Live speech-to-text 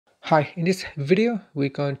Hi, in this video, we're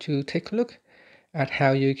going to take a look at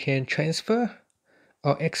how you can transfer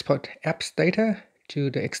or export apps data to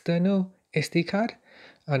the external SD card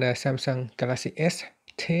on a Samsung Galaxy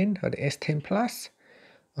S10 or the S10 Plus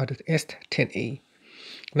or the S10e.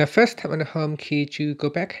 Now first tap on the home key to go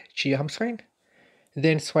back to your home screen.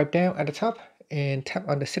 Then swipe down at the top and tap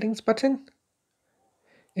on the settings button.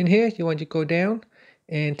 In here, you want to go down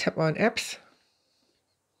and tap on apps.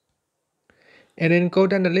 And then go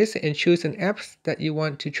down the list and choose an app that you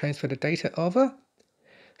want to transfer the data over.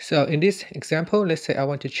 So in this example, let's say I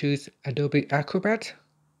want to choose Adobe Acrobat.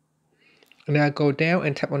 And now go down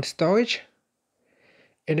and tap on storage.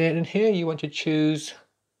 And then in here, you want to choose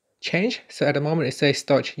change. So at the moment it says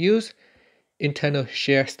storage use, internal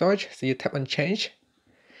share storage. So you tap on change.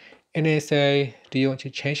 And then say, do you want to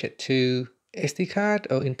change it to SD card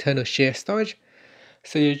or internal share storage?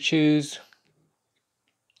 So you choose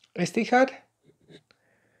SD card.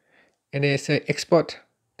 And then say export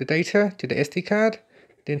the data to the SD card.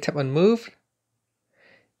 Then tap on move.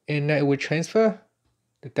 And now it will transfer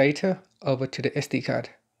the data over to the SD card.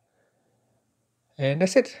 And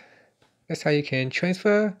that's it. That's how you can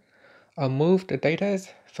transfer or move the data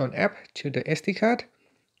from an app to the SD card.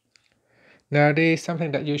 Now there's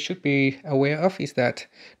something that you should be aware of is that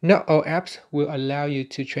not all apps will allow you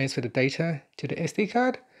to transfer the data to the SD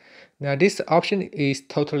card. Now this option is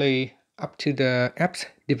totally up to the app's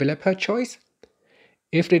developer choice.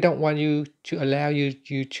 If they don't want you to allow you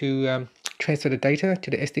to transfer the data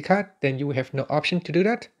to the SD card, then you will have no option to do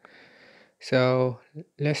that. So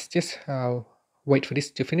let's just wait for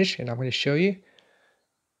this to finish and I'm going to show you.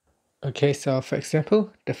 Okay, so for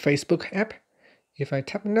example, the Facebook app, if I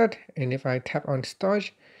tap on that and if I tap on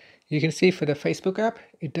storage, you can see for the Facebook app,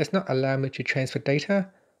 it does not allow me to transfer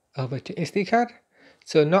data over to SD card.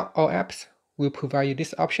 So not all apps will provide you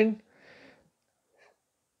this option.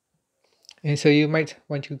 And so you might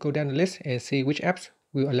want to go down the list and see which apps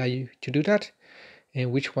will allow you to do that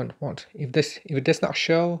and which one won't. If it does not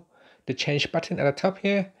show the change button at the top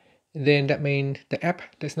here, then that means the app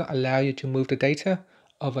does not allow you to move the data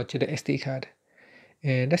over to the SD card.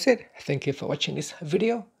 And that's it. Thank you for watching this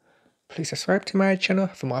video. Please subscribe to my channel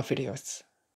for more videos.